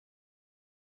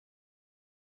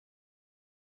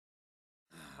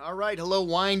All right, hello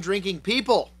wine drinking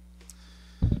people.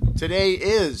 Today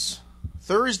is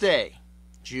Thursday,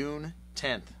 June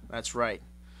 10th. That's right.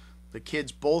 The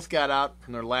kids both got out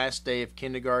from their last day of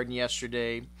kindergarten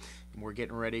yesterday, and we're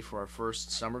getting ready for our first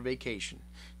summer vacation.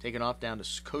 Taking off down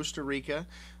to Costa Rica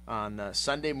on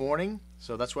Sunday morning,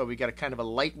 so that's why we got a kind of a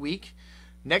light week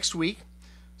next week.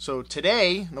 So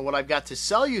today, what I've got to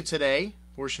sell you today,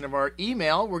 portion of our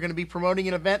email, we're going to be promoting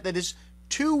an event that is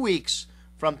 2 weeks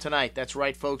from tonight. That's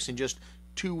right, folks. In just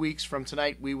 2 weeks from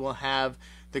tonight, we will have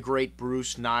the great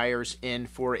Bruce Neyers in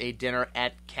for a dinner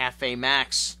at Cafe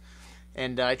Maxx.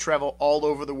 And I travel all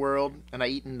over the world, and I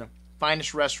eat in the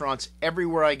finest restaurants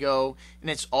everywhere I go,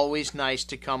 and it's always nice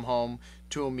to come home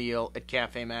to a meal at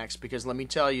Cafe Maxx, because let me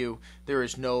tell you, there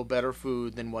is no better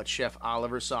food than what Chef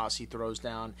Oliver Saucy throws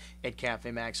down at Cafe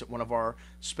Maxx at one of our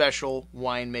special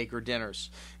winemaker dinners.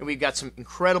 And we've got some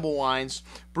incredible wines.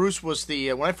 Bruce was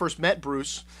when I first met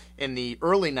Bruce in the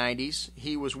early 90s,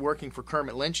 he was working for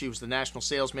Kermit Lynch. He was the national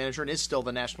sales manager and is still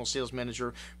the national sales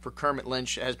manager for Kermit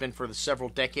Lynch, has been for several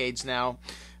decades now.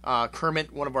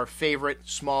 Kermit, one of our favorite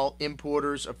small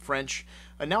importers of French,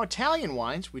 now Italian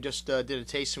wines. We just did a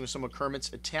tasting with some of Kermit's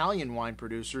Italian wine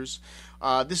producers.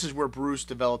 This is where Bruce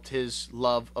developed his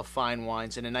love of fine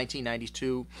wines. And in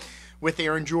 1992, with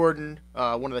Aaron Jordan,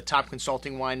 one of the top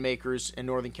consulting winemakers in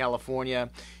Northern California,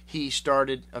 he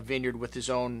started a vineyard with his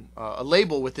own, a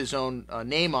label with his own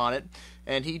name on it.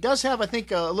 And he does have, I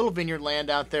think, a little vineyard land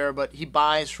out there, but he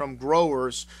buys from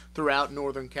growers throughout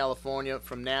Northern California,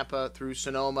 from Napa through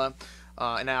Sonoma,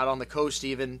 and out on the coast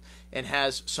even, and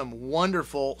has some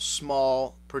wonderful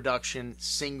small production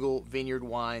single vineyard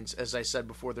wines. As I said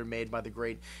before, they're made by the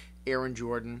great Aaron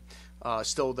Jordan,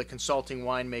 still the consulting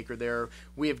winemaker there.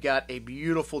 We have got a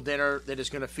beautiful dinner that is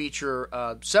going to feature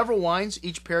several wines,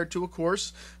 each paired to a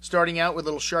course, starting out with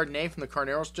a little Chardonnay from the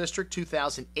Carneros District,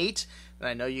 2008. And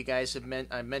I know you guys have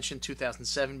I mentioned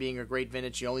 2007 being a great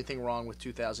vintage. The only thing wrong with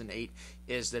 2008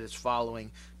 is that it's following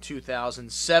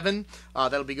 2007.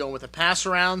 That'll be going with the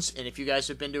pass-arounds. And if you guys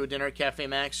have been to a dinner at Cafe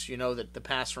Maxx, you know that the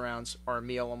pass-arounds are a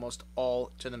meal almost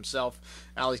all to themselves.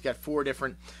 Ali's got 4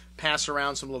 different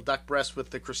pass-arounds, some little duck breasts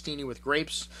with the crostini with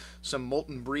grapes, some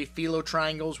molten brie phyllo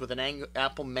triangles with an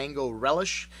apple mango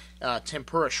relish,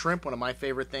 tempura shrimp, one of my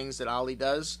favorite things that Ali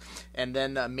does, and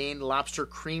then Maine lobster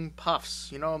cream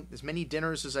puffs. You know, as many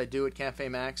dinners as I do at Cafe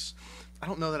Maxx, I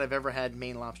don't know that I've ever had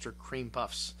Maine lobster cream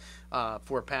puffs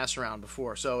for a pass-around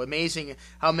before. So amazing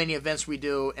how many events we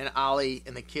do, and Ali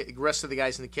and the rest of the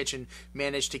guys in the kitchen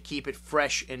manage to keep it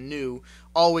fresh and new,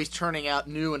 always turning out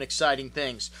new and exciting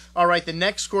things. All right, the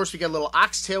next course, we got a little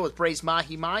oxtail with braised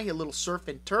mahi-mahi, a little surf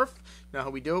and turf. You know how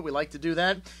we do it. We like to do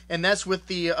that. And that's with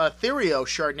the Therio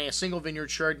Chardonnay, a single vineyard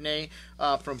Chardonnay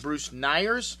from Bruce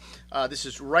Neyers. This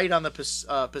is right on the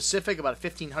Pacific, about a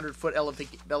 1,500-foot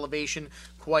elevation,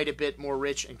 quite a bit more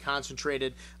rich and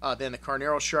concentrated than the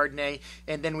Carneros Chardonnay.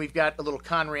 And then we've got a little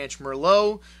Con Ranch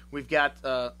Merlot. We've got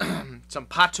some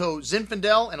Pateau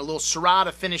Zinfandel and a little Syrah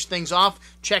to finish things off.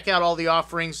 Check out all the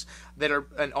offerings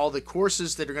and all the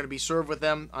courses that are going to be served with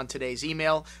them on today's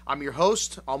email. I'm your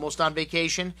host, almost on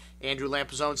vacation, Andrew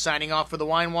Lampazone, signing off for the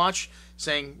Wine Watch,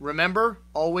 saying, remember,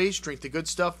 always drink the good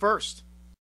stuff first.